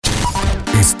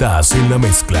Estás en la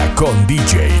mezcla con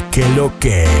DJ Que Lo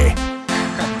Que.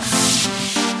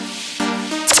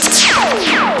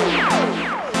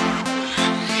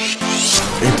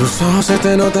 En tus ojos se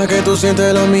te nota que tú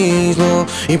sientes lo mismo.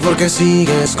 ¿Y por qué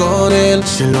sigues con él?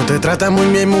 Si él no te trata muy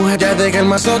bien, mujer, ya deja el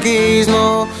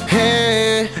masoquismo.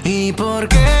 ¿Y por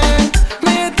qué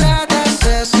me tratas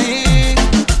así?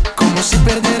 Como si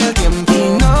perdiera el tiempo.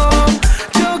 Y no,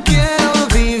 yo quiero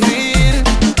vivir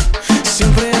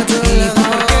siempre a tu lado. ¿Y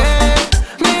por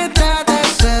qué me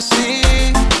tratas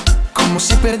así? Como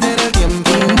si perdiera el tiempo.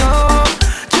 Y no,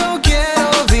 yo quiero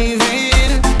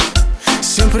vivir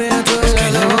siempre a tu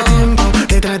lado.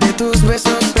 Detrás de tus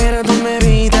besos, pero tú me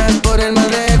evitas por el mal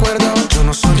recuerdo. Yo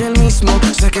no soy el mismo,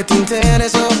 sé que te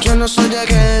interesó. Yo no soy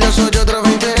aquel, yo soy otro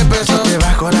 20 pesos. Yo te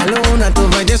bajo la luna, tu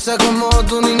belleza como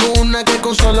tú ninguna, que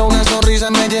con solo una sonrisa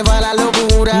me lleva a la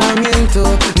locura. No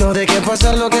miento, no dejes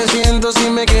pasar lo que siento. Si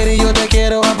me quieres y yo te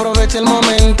quiero, aprovecha el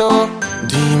momento.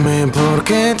 Dime por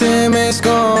qué te me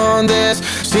escondes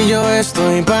si yo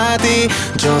estoy para ti.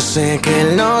 Yo sé que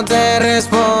él no te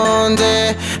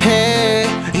responde.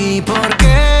 ¿Y por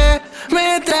qué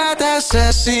me tratas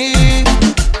así?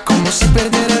 Como si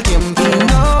perdiera el tiempo. Y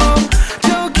no,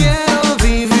 yo quiero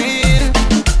vivir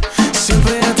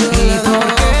siempre a tu lado. ¿Y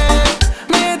por qué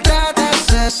me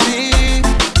tratas así?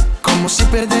 Como si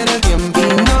perdiera el tiempo.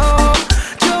 Y no,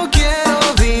 yo quiero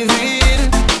vivir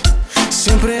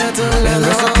siempre a tu lado. El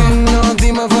beso que nos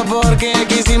dimos fue porque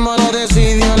quisimos, lo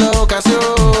decidió la ocasión.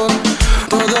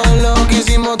 Todo lo que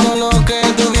hicimos, todo lo que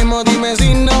tuvimos, dime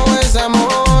si no es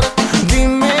amor.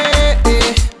 Dime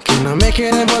que no me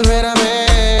quieres volver a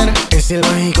ver. Es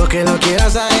ilógico que lo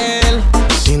quieras a él.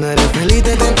 Si no eres feliz,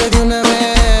 te de una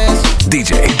vez.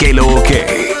 DJ Que Lo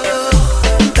Que.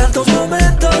 Tantos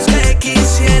momentos que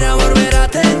quisiera volver a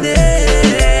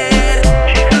tener.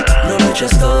 No lo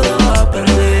eches todo a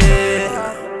perder.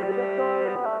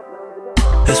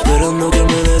 Esperando que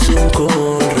me des un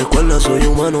call. Recuerda, soy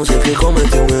humano, sé que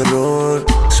cometí un error.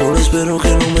 Solo espero que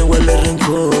no me huele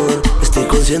rencor. Estoy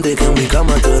consciente que en mi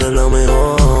cama tú eres la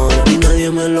mejor. Y nadie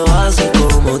me lo hace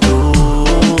como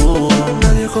tú.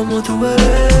 Nadie como tu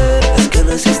bebé. Es que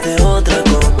no existe otra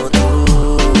como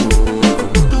tú.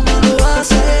 Tú me lo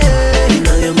haces. Y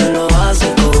nadie me lo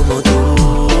hace como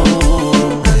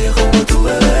tú. Nadie como tu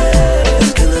bebé.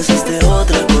 Es que no existe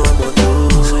otra como tú.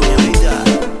 Señorita,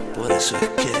 por eso es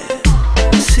que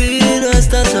si no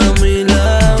estás a mi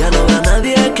lado, ya no habrá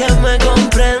nadie que me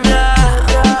comprenda.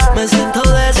 Me siento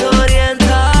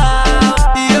desorientado.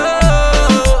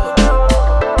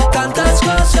 Tantas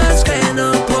cosas que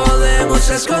no podemos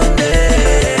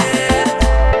esconder.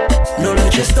 No lo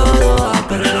eches todo a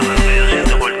perder.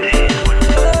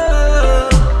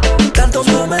 Tantos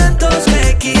momentos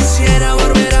que quisiera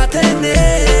volver a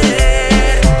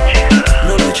tener.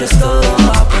 No lo eches todo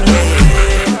a perder.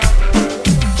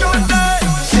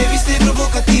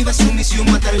 Su misión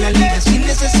matar la liga, sin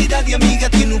necesidad de amiga,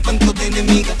 tiene un panto de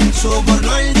enemiga. Soborno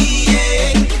al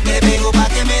DJ, me pego pa'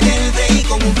 que me dé el rey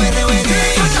como un perreo en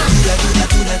rey. Dura, dura,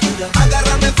 dura, dura,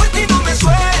 agárrame fuerte y no me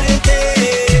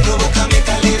suelte. Provócame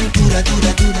calentura,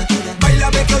 dura, dura, dura.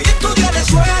 Báilame que hoy es tu día de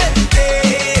suerte.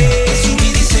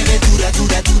 Subir y se ve dura,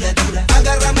 dura, dura, dura.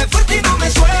 Agárrame fuerte y no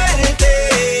me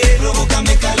suelte.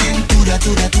 Provócame calentura,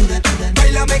 dura, dura, dura.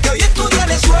 Báilame que hoy es tu día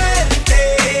de suerte.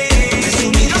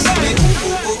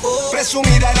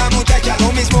 Presumida la muchacha,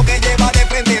 lo mismo que lleva de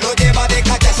frente, lo lleva de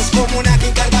cachas, es como una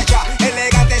Kim Kardashian.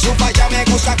 Elegante su falla, me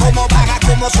gusta cómo baja,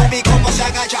 cómo sube y cómo se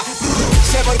agacha.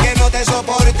 Sé por qué no te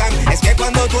soportan, es que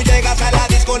cuando tú llegas a la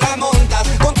disco la montas.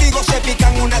 Contigo se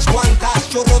pican unas cuantas,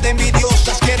 chorro de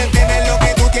envidiosas, quieren tener lo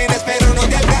que tú tienes pero no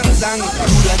te alcanzan.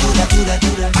 Dura, dura, dura,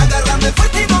 dura, agárrame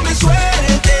fuerte y no me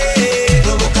suelte.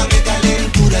 Provócame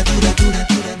calentura, dura, dura,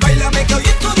 dura. Báilame que hoy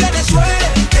es tu día de suerte.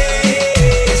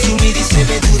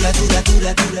 Dura, dura,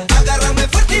 dura, dura. Agárrame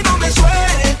fuerte y no me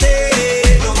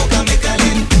suelte. Provócame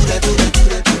calentura, dura,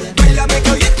 dura, dura. Báilame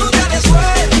que hoy es tu día de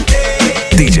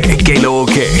suerte. DJ Que Lo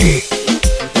Que.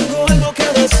 Tengo algo que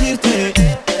decirte.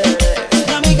 Es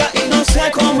mi amiga y no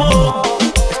sé cómo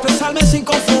expresarme sin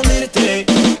confundirte.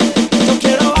 Yo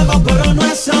quiero algo pero no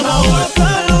es amor.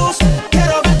 La luz,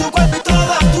 quiero ver tu cuerpo y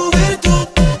toda tu virtud.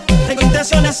 Tengo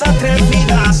intenciones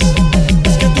atrevidas.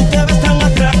 Es que tú te ves tan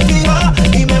atractiva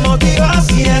y me motivas.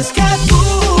 Y es que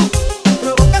tú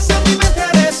provocas en mi mente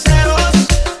deseos.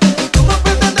 ¿Y cómo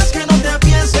pretendes que no te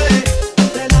piense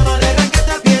de la manera que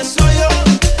te pienso yo?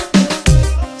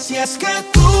 Si es que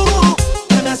tú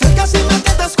te me acercas y me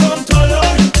tratas con tu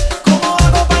olor, ¿cómo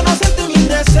hago para no serte un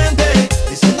indecente?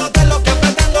 Diciéndote lo que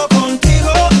pretendo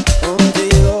contigo.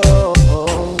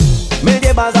 Me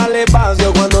llevas al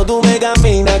espacio cuando tú me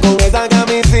caminas con esa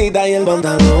camisita. camisita y el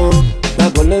pantalón. Me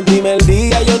acuerdo el primer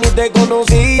día, yo ni te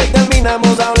conocí.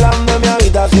 Terminamos hablando en mi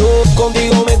habitación.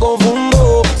 Contigo me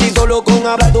confundo. Si solo con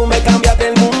hablar tú me cambiaste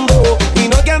el mundo. Y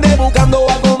no es que ande buscando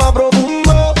algo más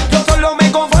profundo. Yo solo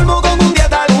me conformo con un día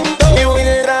tal junto. Y voy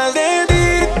detrás de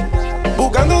ti,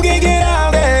 buscando que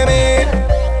quieras de mí.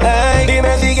 Ay,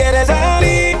 dime si quieres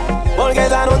salir, porque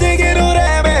esa noche quiero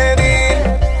repetir.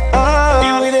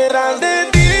 Y voy detrás de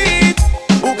ti,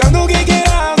 buscando que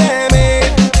quieras de mí.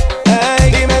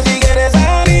 Ay, dime si quieres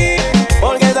salir,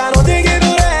 porque esa noche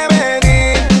quiero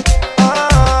repetir.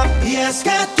 Y es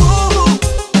que tú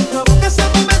provocas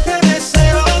en mi mente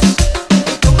deseos.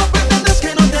 ¿Y cómo pretendes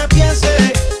que no te piense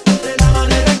de la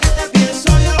manera que te pienso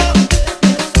yo?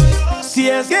 Si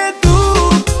es que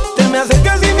tú te me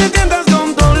acercas y me tientas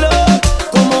con dolor,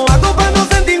 ¿cómo hago para no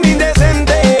sentirme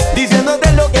indecente?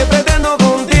 Diciéndote lo que pretendo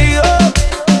contigo.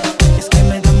 Es que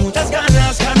me dan muchas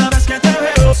ganas cada vez que te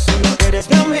veo. Solo que eres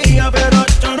mi amiga, pero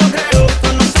yo no creo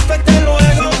que nos afecte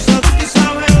luego. Nosotros sí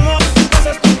sabemos,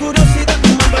 pasas tu curiosidad, tu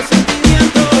mal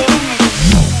sentimiento.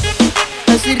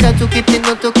 Hace rato que te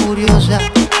noto curiosa.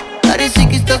 Parece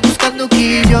que estás buscando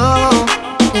que yo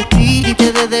te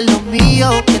quite de lo mío,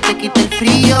 que te quite el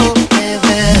frío,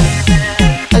 bebé.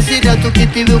 Hace rato que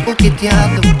te veo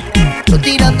coqueteando. Tú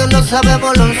tirando lo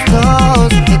sabemos los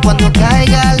dos, que cuando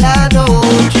caiga la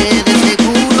noche de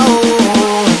seguro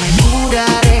me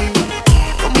curaré.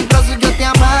 Con mis brazos yo te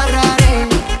amarraré.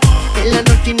 En la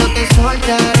noche no te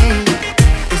soltaré.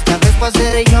 Esta vez voy a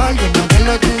ser yo el dueño de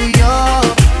lo tuyo.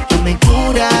 Yo me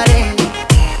curaré.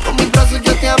 Con mis brazos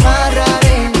yo te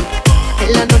amarraré.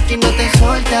 En la noche no te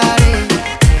soltaré.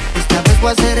 Esta vez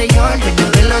voy a ser yo el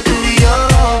dueño de lo tuyo.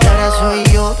 Ahora soy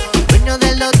yo, dueño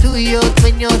de lo tuyo,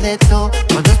 dueño de todo.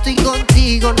 Cuando estoy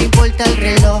contigo no importa el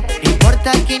reloj. No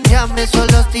importa quién llame,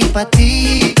 solo estoy pa'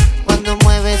 ti. Cuando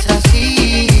mueves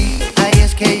así, ahí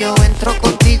es que yo entro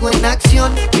contigo en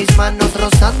acción. Mis manos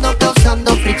rozando,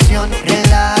 causando fricción.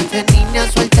 Relájate niña,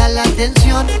 suelta la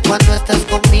tensión. Cuando estás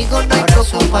conmigo no hay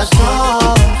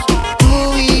preocupación.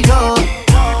 Tú y yo,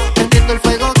 prendiendo el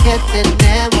fuego que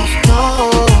tenemos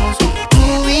dos.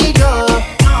 Tú y yo,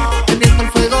 prendiendo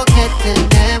el fuego que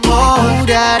tenemos.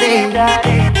 Juraré,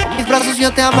 con mis brazos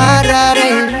yo te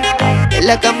amarraré. En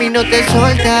la camino te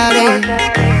soltaré.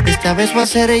 Esta vez voy a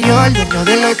ser yo el dueño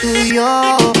de lo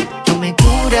tuyo. Yo me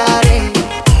curaré.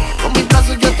 Con mis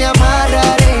brazos yo te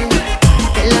amarraré.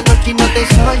 En la noche no te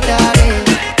soltaré.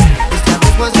 Esta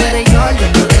vez voy a ser yo el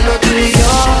dueño de lo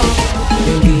tuyo.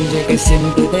 El DJ que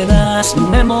siempre te das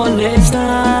me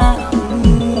molesta.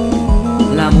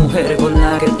 La mujer con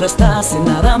la que tú estás en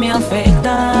nada me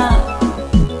afecta.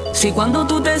 Si cuando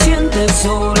tú te sientes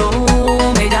solo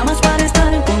me llamas para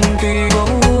estar contigo.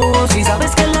 Si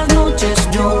sabes que en las noches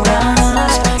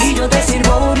lloras y yo te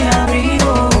sirvo mi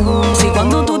abrigo. Si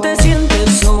cuando tú te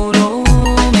sientes solo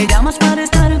me llamas para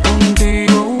estar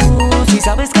contigo. Si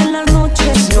sabes que en las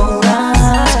noches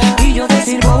lloras y yo te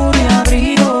sirvo mi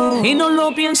abrigo. Y no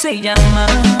lo pienses y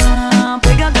llama,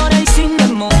 pégate ahora y sin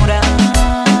demora.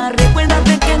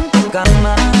 Recuérdate que en tu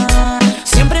cama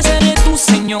siempre seré tu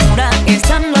señora.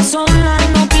 Estando a solas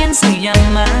no pienses y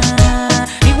llama.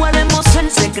 Y guardemos el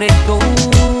secreto.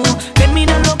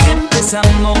 Termina lo que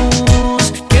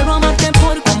empezamos. Quiero amarte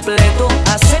por completo.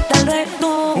 Acepta el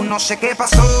reto. No sé qué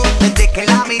pasó desde que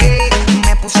la miré.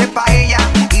 Me puse pa' ella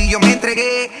y yo me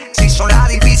entregué. Se hizo la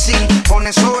difícil, con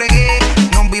eso bregué.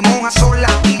 Nos vimos a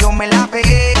solas y yo me la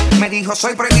pegué. Me dijo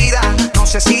soy prohibida, no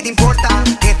sé si te importa.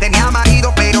 Que tenía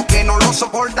marido pero que no lo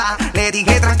soporta. Le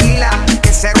dije tranquila,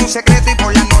 que será un secreto. Y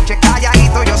por la noche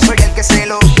calladito yo soy el que se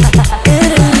lo.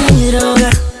 Eres mi droga,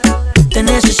 te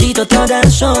necesito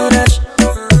todas horas.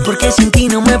 Porque sin ti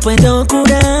no me puedo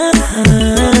curar.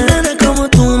 Nada como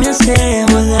tú me hace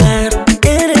volar.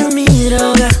 Eres mi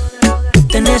droga,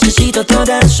 te necesito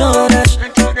todas horas.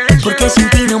 Porque sin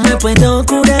ti no me puedo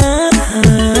curar.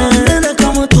 Nada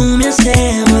como tú me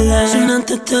hace volar. Si no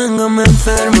te tengo me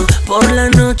enfermo. Por la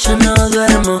noche no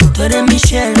duermo. Tú eres mi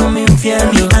cielo, mi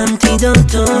infierno.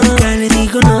 Antídoto, nunca le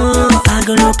digo no.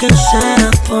 Hago lo que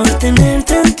sea por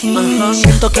tenerte en ti.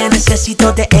 Siento que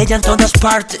necesito de ella en todas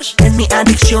partes. Es mi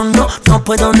adicción, no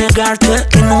puedo negarte.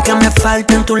 Que nunca me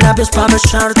falten tus labios para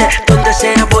besarte. Donde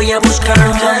sea voy a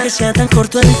buscarte. Aunque sea tan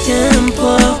corto el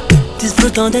tiempo,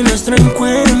 disfruto de nuestro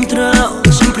encuentro.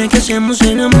 Siempre que hacemos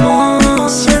el amor,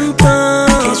 siento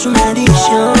que es una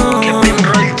adicción.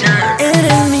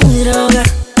 Eres mi droga,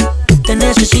 te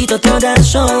necesito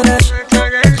todas horas.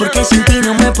 Porque sin ti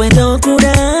no me puedo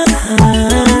curar.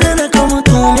 Nada como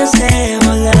tú me hace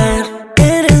volar.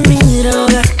 Eres mi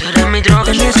droga,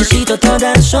 te necesito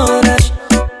todas horas.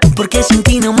 Porque sin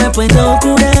ti no me puedo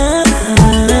curar.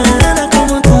 Nada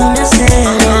como tú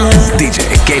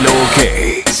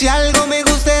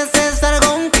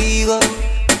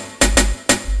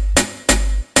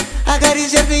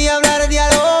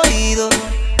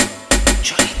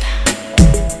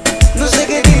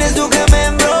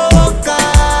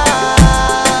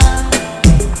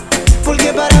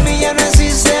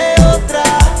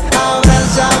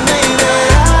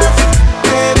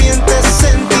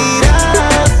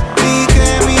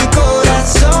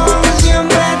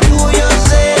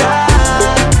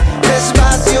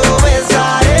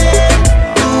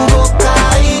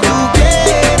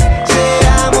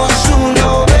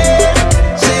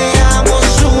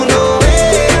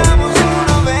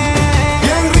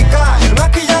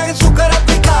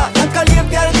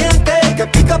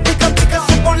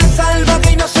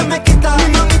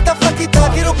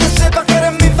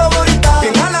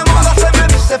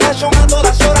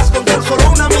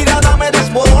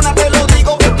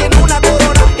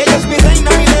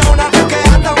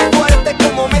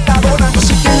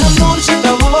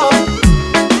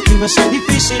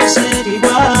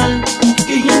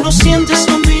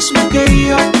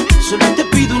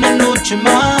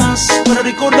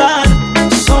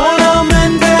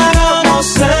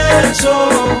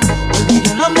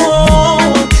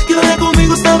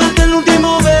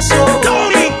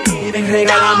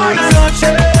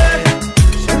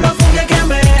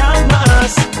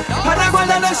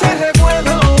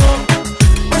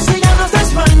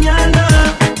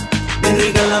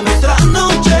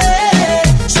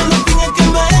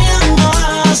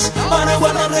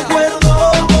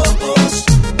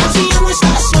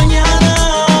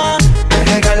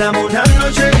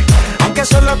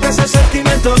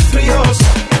sentimientos fríos.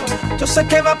 Yo sé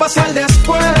qué va a pasar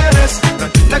después.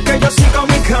 Tranquila que yo sigo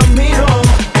mi camino.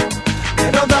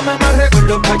 Pero dame más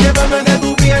recuerdos para llevarme de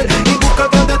tu piel y busca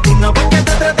otro destino, porque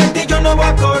detrás de ti yo no voy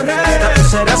a correr. Esta vez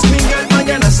serás mi girl,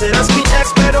 mañana serás mi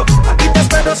ex, pero aquí te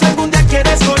espero si algún día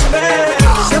quieres volver.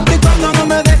 Siempre y cuando no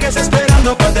me dejes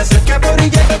esperando, puede ser que por ahí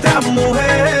llegue otra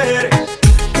mujer.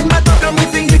 Y me toca a mí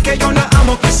fingir que yo la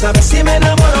amo, que sabes si me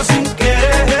enamoro sin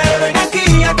querer. Ven aquí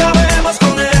y acabemos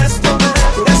con esto.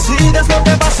 Tú decides lo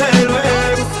que pase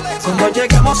luego. Cuando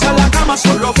lleguemos a la cama,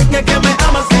 solo finge que me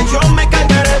amas, que yo me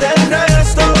cargaré del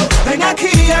resto. Ven aquí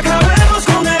y acabemos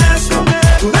con esto.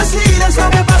 Tú decides lo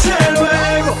que pase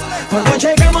luego. Cuando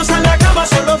lleguemos a la cama,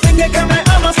 solo finge que me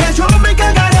amas, que yo me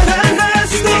cargaré del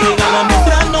resto. Regálame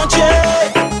otra noche,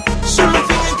 solo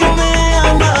finge que me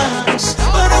amas,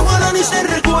 para guardar ese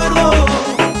recuerdo,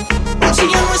 por si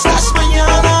ya no estás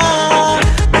mañana.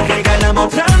 Me regálame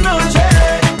otra noche,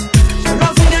 solo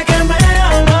finge que me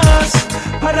amas,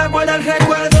 para guardar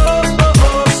recuerdos,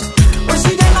 por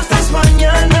si ya no estás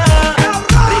mañana.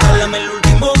 Regálame el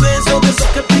último beso, de esos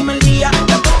que el primer día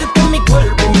tocaste en mi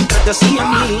cuerpo mientras te hacía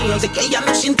mía. Sé que ya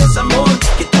no sientes amor,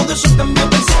 que todo eso cambió,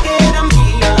 pensé que era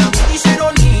mía. Me dice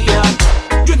ironía,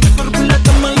 yo en mi cuerpo en la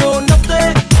cama lo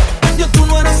noté. Ya tú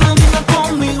no eras la misma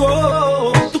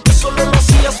conmigo, tú que solo lo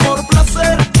hacías por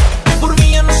placer, por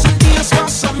mí ya no sentías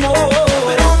más amor.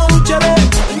 Pero no lucharé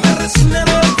y me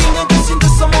resignaré, finge que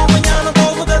sientes amor, mañana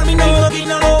todo terminó y aquí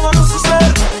no lo vamos a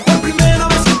hacer. Por primera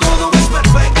vez que todo es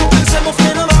perfecto, pensemos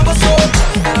que nada pasó.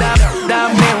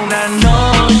 Dame una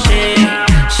noche,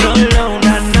 solo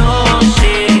una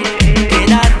noche,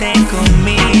 quédate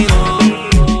conmigo,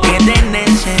 que te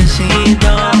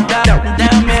necesito.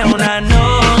 Dame una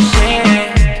noche,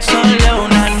 solo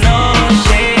una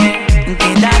noche,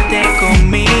 quédate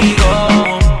conmigo,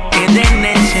 que te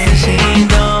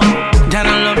necesito. Ya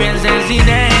no lo pienses y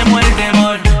dejemos el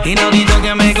temor, y no digo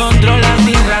que me controlas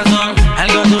sin razón.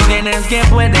 Algo tú tienes que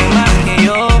puede más que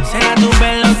yo, será tu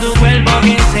pelo, tu cuerpo,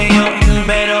 qué sé yo.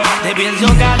 Pero te pienso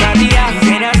cada día,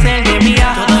 quisiera ser de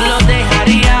mía, todo lo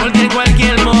dejaría, porque en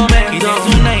cualquier momento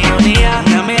es una ironía,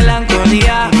 una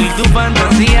melancolía, y tu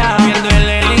fantasía, pierdo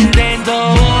el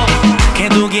intento, que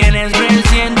tú quieres ver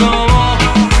siendo vos,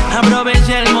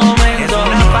 aprovecha el momento, es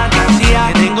una fantasía,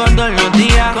 que tengo todos los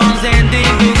días, consentir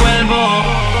tu cuerpo,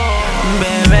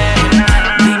 bebé,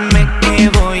 dime qué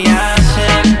voy a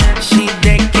hacer, si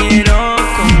te quiero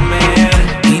comer,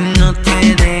 y no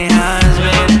te dejas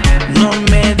ver, no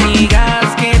me digas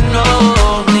que no,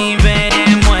 ni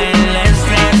veremos el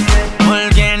estrés,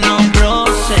 porque no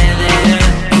procede,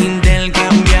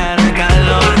 intercambiar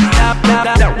calor.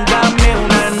 Dame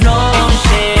una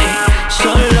noche,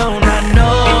 solo una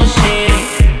noche,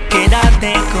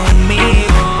 quédate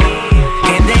conmigo,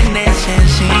 que te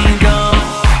necesito.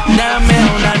 Dame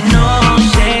una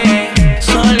noche,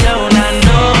 solo una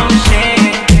noche,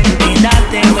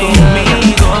 quédate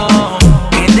conmigo,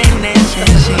 que te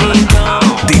necesito.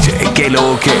 DJ que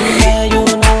lo que. Yo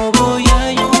no voy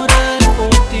a llorar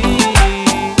por ti.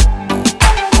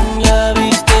 Ya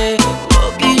viste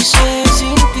lo que hice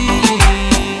sin ti.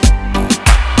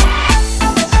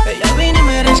 Ella vino y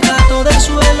me rescató del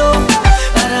suelo.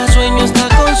 Ahora sueño está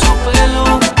con su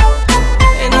pelo.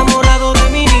 Enamorado de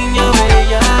mi niña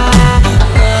bella.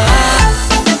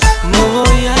 No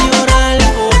voy a llorar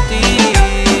por ti.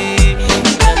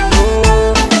 Ya no,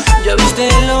 ya viste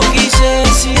lo que hice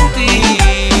sin ti.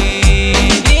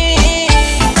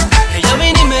 Ella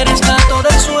vino y me rescató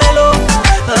del suelo.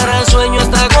 Ahora sueño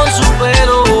está con su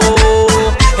pelo.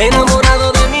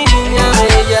 Enamorado de mi niña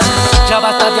bella. Ya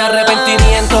basta de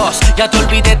arrepentimientos, ya te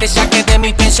olvidé, te saqué de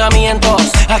mis pensamientos.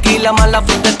 Aquí la mala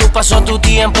fuiste tú, pasó tu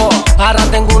tiempo. Ahora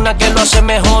tengo una que lo hace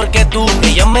mejor que tú.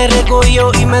 Ella me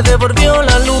recogió y me devolvió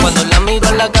la luz. Cuando la miro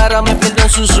en la cara me pierdo en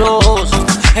sus ojos.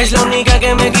 Es la única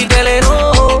que me quita el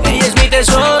enojo. Ella es mi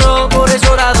tesoro, por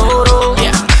eso la adoro.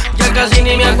 Ya casi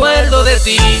ni me acuerdo de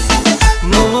ti.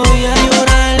 No voy a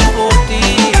llorar por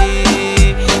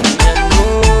ti. Ya no,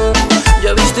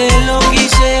 ya viste lo que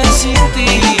hice sin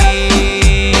ti.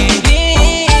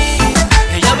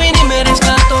 Ella vino y me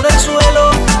rescató del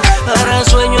suelo. Ahora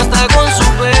sueño hasta con su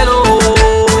pelo.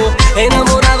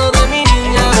 Enamorado de mi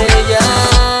niña bella.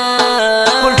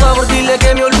 Por favor dile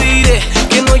que me olvide,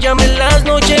 que no llame en las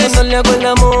noches. No le hago el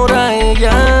amor a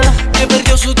ella, que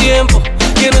perdió su tiempo,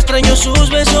 que no extraño sus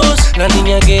besos. La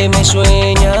niña que me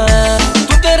sueña.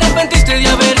 Tú te arrepentiste